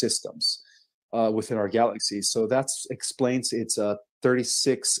 star systems within our galaxy. So that explains its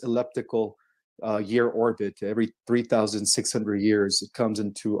 36 elliptical year orbit. Every 3,600 years, it comes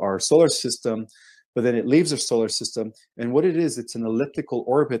into our solar system, but then it leaves our solar system. And what it is, it's an elliptical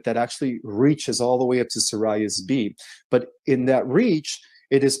orbit that actually reaches all the way up to Sirius B. But in that reach,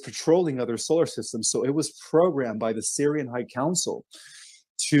 it is patrolling other solar systems. So it was programmed by the Syrian High Council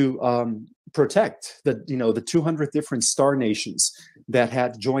to protect the 200 different star nations that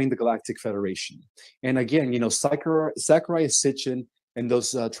had joined the Galactic Federation. And again, Zechariah Sitchin and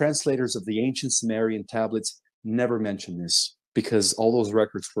those translators of the ancient Sumerian tablets never mention this, because all those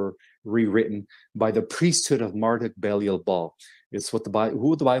records were rewritten by the priesthood of Marduk Belial Baal. It's who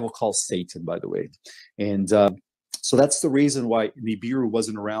the Bible calls Satan, by the way. And so that's the reason why Nibiru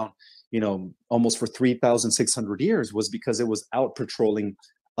wasn't around almost for 3,600 years, was because it was out patrolling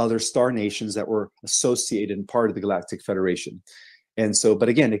other star nations that were associated and part of the Galactic Federation. And so, but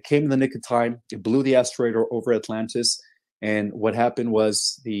again, it came in the nick of time. It blew the asteroid over Atlantis. And what happened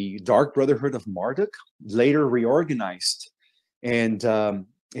was the Dark Brotherhood of Marduk later reorganized. And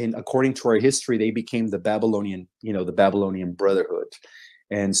according to our history, they became the Babylonian Brotherhood.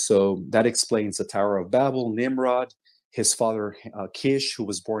 And so that explains the Tower of Babel, Nimrod, his father Kish, who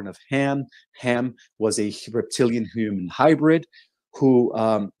was born of Ham. Ham was a reptilian human hybrid who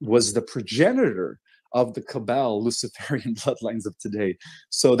was the progenitor of the Cabal Luciferian bloodlines of today.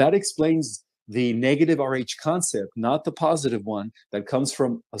 So that explains the negative RH concept, not the positive one that comes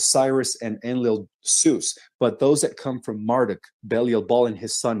from Osiris and Enlil Zeus, but those that come from Marduk, Belial Baal, and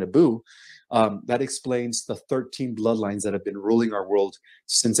his son Nabu. That explains the 13 bloodlines that have been ruling our world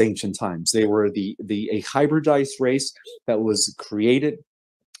since ancient times. They were a hybridized race that was created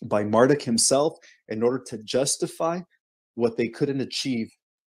by Marduk himself in order to justify what they couldn't achieve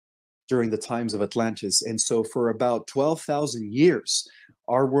during the times of Atlantis. And so for about 12,000 years,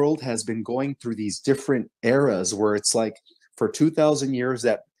 our world has been going through these different eras where it's like for 2,000 years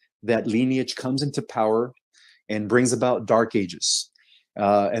that lineage comes into power and brings about dark ages.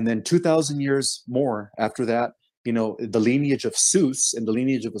 And then 2,000 years more after that, the lineage of Zeus and the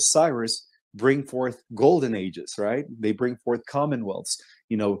lineage of Osiris bring forth golden ages, right? They bring forth commonwealths,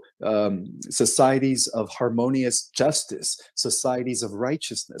 societies of harmonious justice, societies of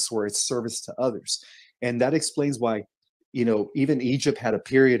righteousness, where it's service to others. And that explains why even Egypt had a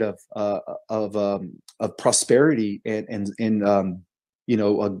period of prosperity and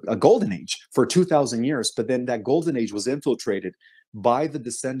a golden age for 2,000 years. But then that golden age was infiltrated by the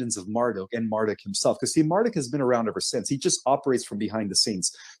descendants of Marduk and Marduk himself. Because see, Marduk has been around ever since. He just operates from behind the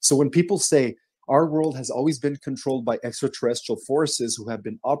scenes. So when people say our world has always been controlled by extraterrestrial forces who have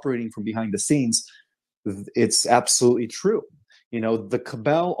been operating from behind the scenes, it's absolutely true. The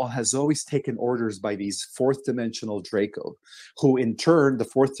cabal has always taken orders by these fourth dimensional Draco, who in turn, the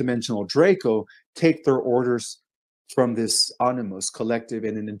fourth dimensional Draco, take their orders from this Animus collective.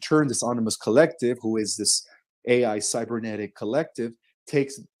 And then in turn, this Animus collective, who is this AI cybernetic collective,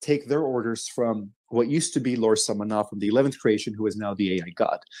 take their orders from what used to be Lord Samana from the 11th creation, who is now the AI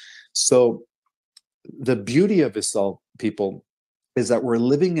God. So the beauty of this all, people, is that we're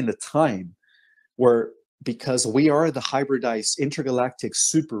living in a time where, because we are the hybridized intergalactic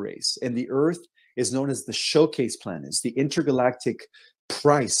super race, and the Earth is known as the showcase planet, the intergalactic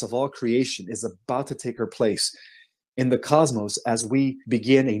price of all creation is about to take her place in the cosmos as we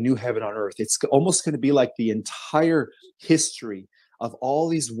begin a new heaven on Earth. It's almost going to be like the entire history of all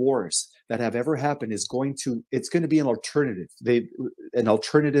these wars that have ever happened it's going to be an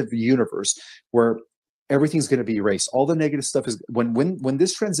alternative universe where everything's going to be erased. All the negative stuff is when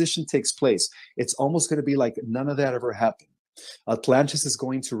this transition takes place, it's almost going to be like none of that ever happened. Atlantis is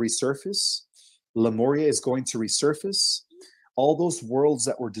going to resurface. Lemuria is going to resurface. All those worlds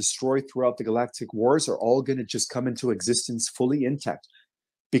that were destroyed throughout the galactic wars are all going to just come into existence fully intact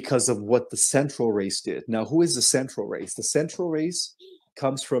because of what the central race did. Now, who is the central race? The central race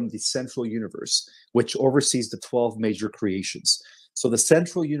comes from the central universe, which oversees the 12 major creations. So the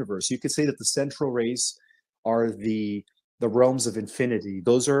central universe, you could say that the central race are the realms of infinity.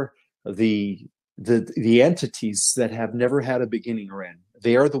 Those are the entities that have never had a beginning or end.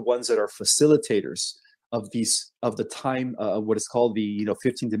 They are the ones that are facilitators of the time, what is called the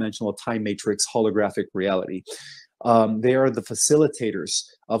 15-dimensional time matrix holographic reality. They are the facilitators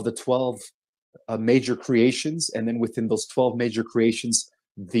of the 12 major creations, and then within those 12 major creations,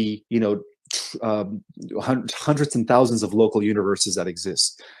 the hundreds and thousands of local universes that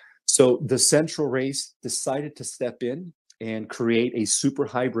exist. So the central race decided to step in and create a super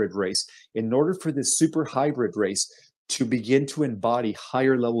hybrid race. In order for this super hybrid race to begin to embody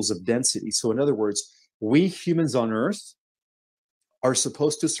higher levels of density. So in other words, we humans on Earth are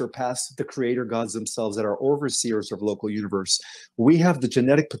supposed to surpass the creator gods themselves that are overseers of local universe. We have the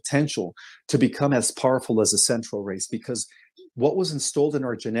genetic potential to become as powerful as a central race, because what was installed in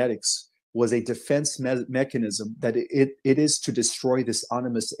our genetics was a defense mechanism that it is to destroy this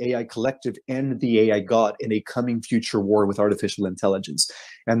anonymous AI collective and the AI God in a coming future war with artificial intelligence.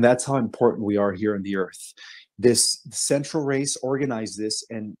 And that's how important we are here on the Earth. This central race organized this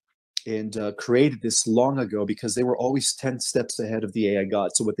and created this long ago because they were always 10 steps ahead of the AI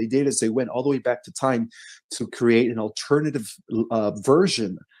God. So what they did is they went all the way back to time to create an alternative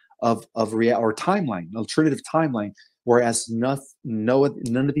version of or timeline, an alternative timeline, whereas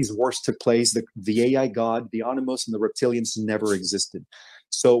none of these wars took place. The AI God, the Animus, and the reptilians never existed.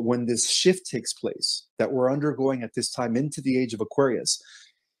 So when this shift takes place that we're undergoing at this time into the age of Aquarius,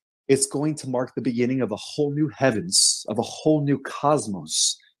 it's going to mark the beginning of a whole new heavens, of a whole new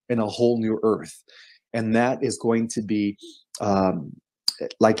cosmos, and a whole new Earth. And that is going to be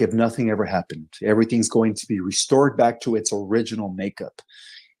like if nothing ever happened. Everything's going to be restored back to its original makeup.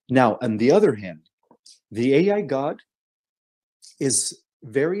 Now, on the other hand, the AI God is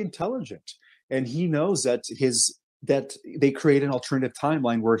very intelligent, and he knows that they create an alternative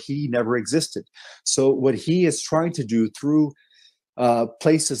timeline where he never existed. So what he is trying to do through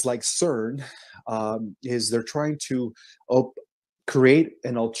places like CERN is they're trying to create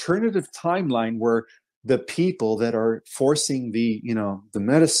an alternative timeline where the people that are forcing the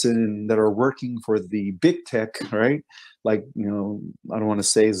medicine, that are working for the big tech, right? Like, I don't want to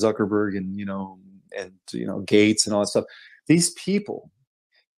say Zuckerberg and Gates and all that stuff. These people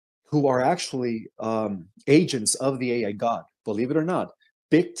who are actually agents of the AI God, believe it or not,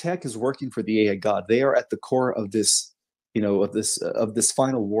 big tech is working for the AI God. They are at the core of this, of this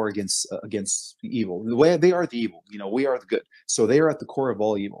final war against evil. The way they are the evil, we are the good. So they are at the core of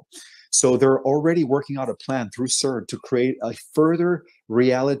all evil. So they're already working out a plan through CERN to create a further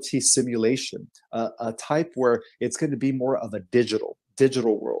reality simulation, a type where it's going to be more of a digital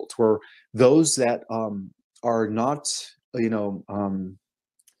world, where those that are not, that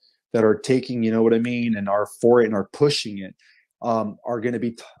are taking, what I mean, and are for it and are pushing it, are going to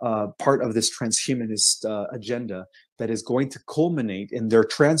be part of this transhumanist agenda that is going to culminate in their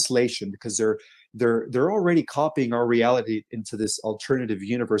translation, because they're already copying our reality into this alternative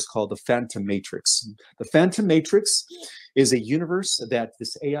universe called the Phantom Matrix. The Phantom Matrix is a universe that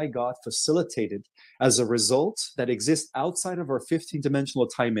this AI god facilitated as a result that exists outside of our 15-dimensional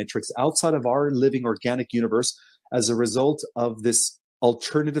time matrix, outside of our living organic universe, as a result of this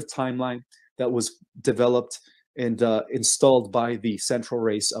alternative timeline that was developed and installed by the central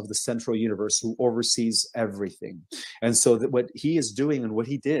race of the central universe who oversees everything. And so that what he is doing and what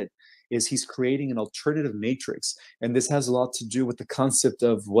he did is he's creating an alternative matrix. And this has a lot to do with the concept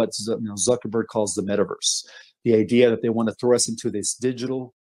of what Zuckerberg calls the metaverse, the idea that they want to throw us into this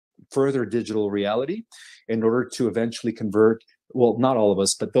further digital reality in order to eventually convert, well, not all of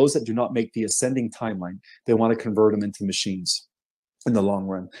us, but those that do not make the ascending timeline, they want to convert them into machines in the long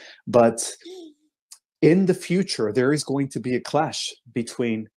run. But in the future, there is going to be a clash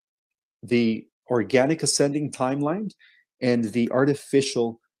between the organic ascending timeline and the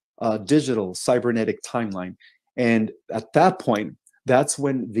artificial digital cybernetic timeline. And at that point, that's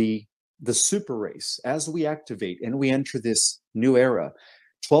when the super race, as we activate and we enter this new era,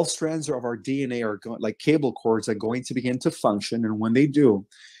 12 strands of our DNA are going, like cable cords, are going to begin to function. And when they do,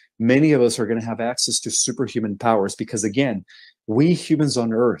 many of us are going to have access to superhuman powers, because again, we humans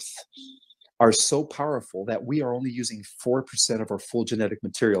on Earth are so powerful that we are only using 4% of our full genetic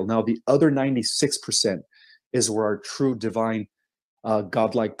material. Now, the other 96% is where our true divine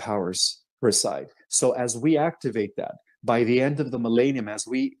godlike powers reside. So as we activate that, by the end of the millennium, as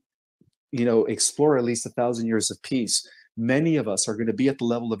we explore at least 1,000 years of peace, many of us are going to be at the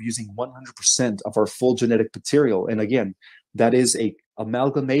level of using 100% of our full genetic material. And again, that is a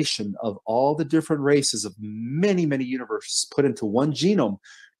amalgamation of all the different races of many, many universes put into one genome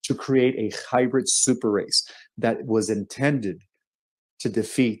to create a hybrid super race that was intended to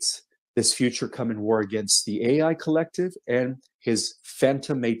defeat this future coming war against the AI collective and his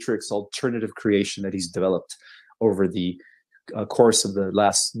Phantom Matrix alternative creation that he's developed over the course of the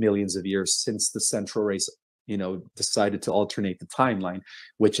last millions of years since the central race decided to alternate the timeline,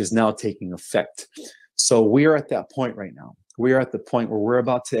 which is now taking effect. So we are at that point right now. We are at the point where we're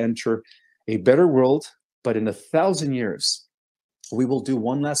about to enter a better world, but in 1,000 years, we will do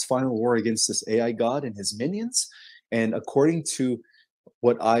one last final war against this AI god and his minions. And according to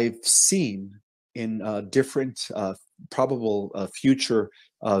what I've seen in different probable future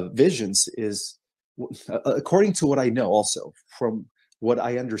visions, is according to what I know also from what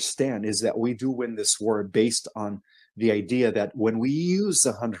I understand, is that we do win this war based on the idea that when we use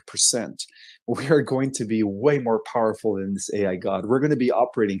 100%, we are going to be way more powerful than this AI god. We're going to be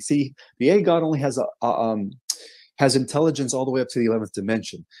operating. See, the AI god only has intelligence all the way up to the 11th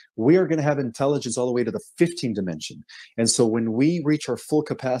dimension. We are going to have intelligence all the way to the 15th dimension. And so when we reach our full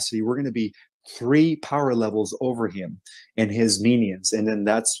capacity, we're going to be 3 power levels over him and his minions. And then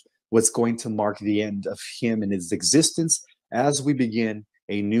that's what's going to mark the end of him and his existence as we begin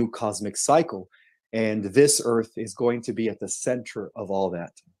a new cosmic cycle. And this Earth is going to be at the center of all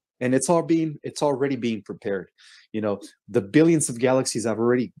that. And it's already being prepared. The billions of galaxies have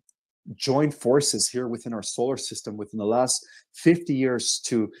already joined forces here within our solar system within the last 50 years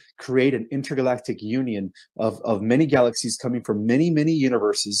to create an intergalactic union of many galaxies coming from many, many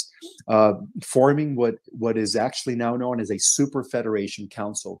universes, forming what is actually now known as a super federation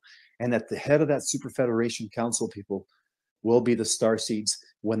council. And at the head of that super federation council, people, will be the starseeds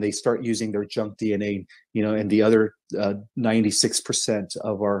when they start using their junk DNA, and the other 96%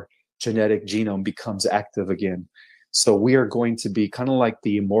 of our genetic genome becomes active again. So we are going to be kind of like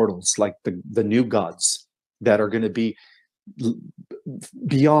the immortals, like the new gods that are going to be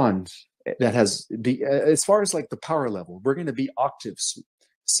beyond, as far as like the power level, we're going to be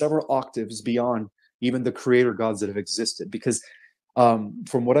several octaves beyond even the creator gods that have existed. Because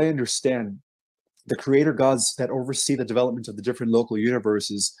from what I understand, the creator gods that oversee the development of the different local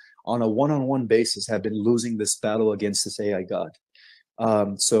universes on a one-on-one basis have been losing this battle against this AI god.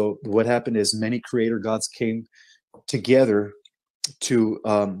 So what happened is many creator gods came together to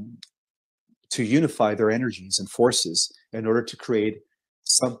unify their energies and forces in order to create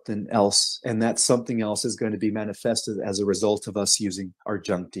something else, and that something else is going to be manifested as a result of us using our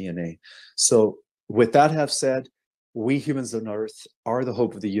junk DNA. So with that have said, we humans on Earth are the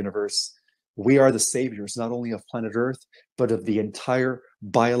hope of the universe. We are the saviors, not only of planet Earth, but of the entire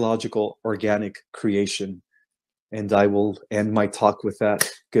biological organic creation. And I will end my talk with that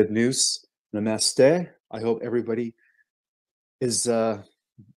good news. Namaste. I hope everybody is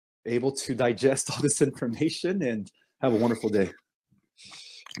able to digest all this information and have a wonderful day.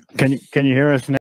 Can you hear us now?